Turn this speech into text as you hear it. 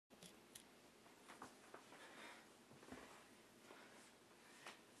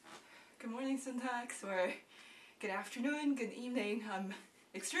Good morning, syntax, or good afternoon, good evening. I'm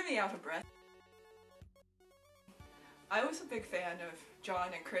extremely out of breath. I was a big fan of John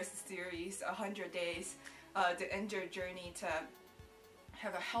and Chris' series, 100 Days, the end your journey to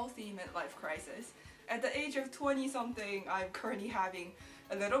have a healthy midlife crisis. At the age of 20-something, I'm currently having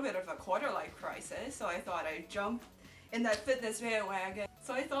a little bit of a quarter-life crisis, so I thought I'd jump in that fitness bandwagon.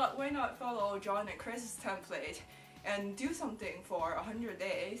 So I thought, why not follow John and Chris' template and do something for 100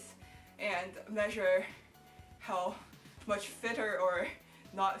 days and measure how much fitter or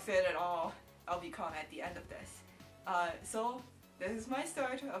not fit at all I'll become at the end of this. So this is my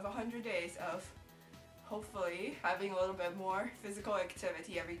start of 100 days of hopefully having a little bit more physical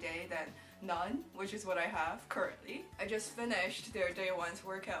activity every day than none, which is what I have currently. I just finished their day one's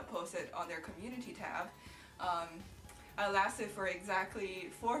workout posted on their community tab. I lasted for exactly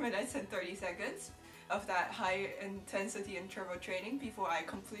 4 minutes and 30 seconds of that high intensity interval training before I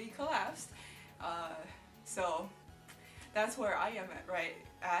completely collapsed. So that's where I am at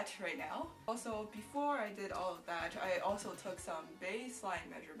right now. Also, before I did all of that, I also took some baseline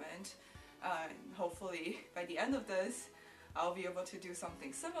measurement. Hopefully by the end of this, I'll be able to do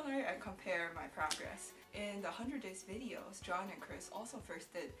something similar and compare my progress. In the 100 days videos, John and Chris also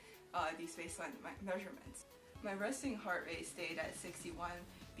first did these baseline measurements. My resting heart rate stayed at 61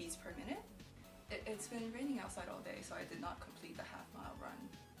 beats per minute. It's been raining outside all day, so I did not complete the half-mile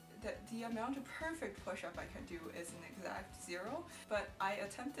run. The amount of perfect push-up I can do is an exact 0, but I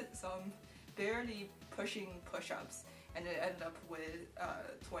attempted some barely pushing push-ups and it ended up with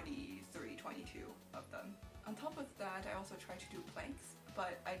 23, 22 of them. On top of that, I also tried to do planks,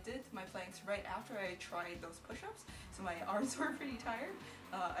 but I did my planks right after I tried those push-ups, so my arms were pretty tired.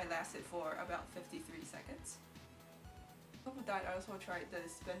 I lasted for about 53 seconds. On top of that, I also tried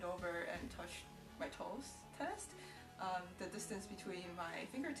this bend over and touch my toes test. The distance between my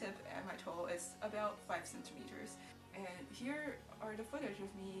fingertip and my toe is about 5 centimeters. And here are the footage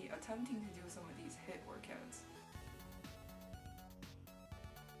of me attempting to do some of these HIIT workouts.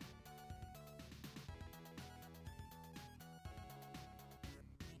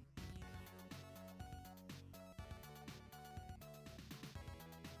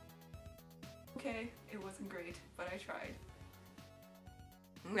 Okay, it wasn't great, but I tried.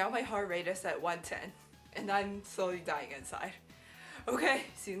 Now my heart rate is at 110, and I'm slowly dying inside. Okay,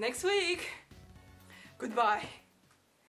 see you next week! Goodbye!